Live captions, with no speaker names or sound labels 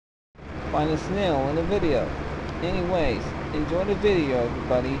find a snail in a video. Anyways, enjoy the video,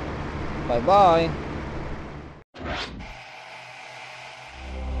 everybody. Bye bye.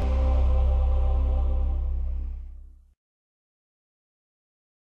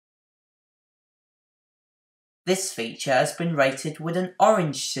 This feature has been rated with an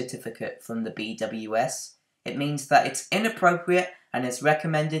orange certificate from the BWS. It means that it's inappropriate and is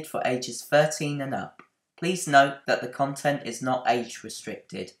recommended for ages 13 and up. Please note that the content is not age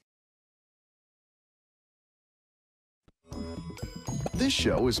restricted. This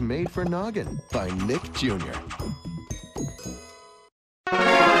show is made for Noggin by Nick Jr.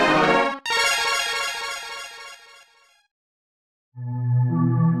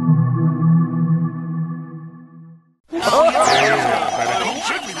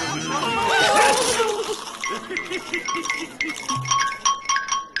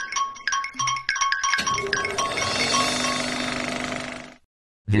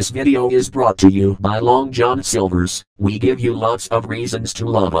 This video is brought to you by Long John Silver's. We give you lots of reasons to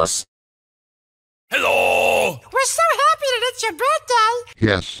love us. Hello! We're so happy that it's your birthday!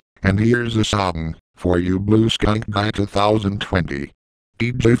 Yes, and here's a song for you, Blue SkunkGuy2020.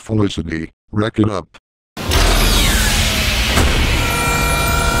 DJ Felicity, wreck it up.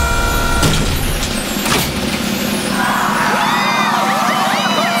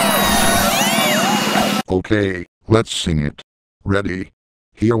 Okay, let's sing it. Ready?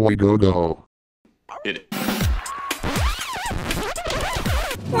 Here we go. Hit it.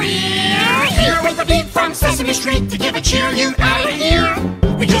 We're here with the beat from Sesame Street to give a cheer you out of here.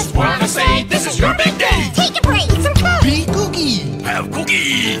 We just wanna say this is your big day. Take a break, some coke. Be cookie. Have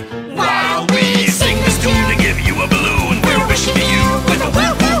cookie. While we sing this tune To give you a balloon. we're wishing to you with a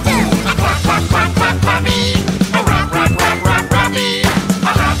woo woo woo. A clap clap clap clap clappy. A rap rap rap rap rappy.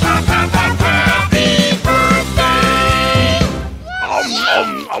 A hop hop hop hop happy birthday.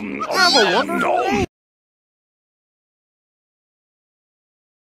 Have a wonderful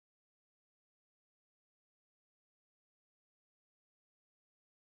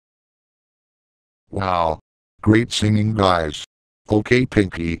Wow. Great singing, guys. Okay,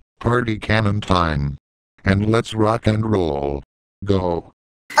 Pinky, party cannon time. And let's rock and roll. Go.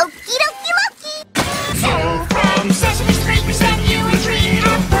 Okie dokie dokie. So from Sesame Street we send you a treat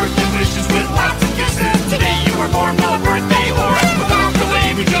of birthday wishes with lots of kisses. Today you were born, no birthday or without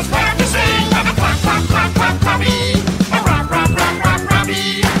delay. We just have to say a clap clap clap clap clappy. A rap rap rap rap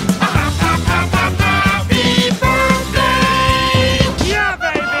rappy. A hop hop hop hop happy birthday. Yeah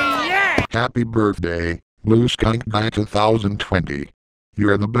baby, yeah. Happy birthday, Blue SkunkGuy2020.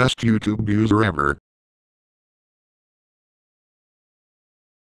 You're the best YouTube user ever.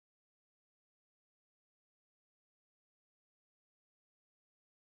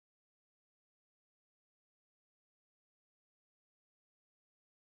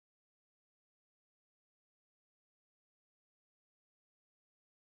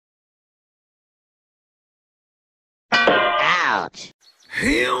 Ouch.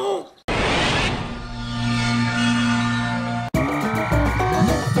 Hell.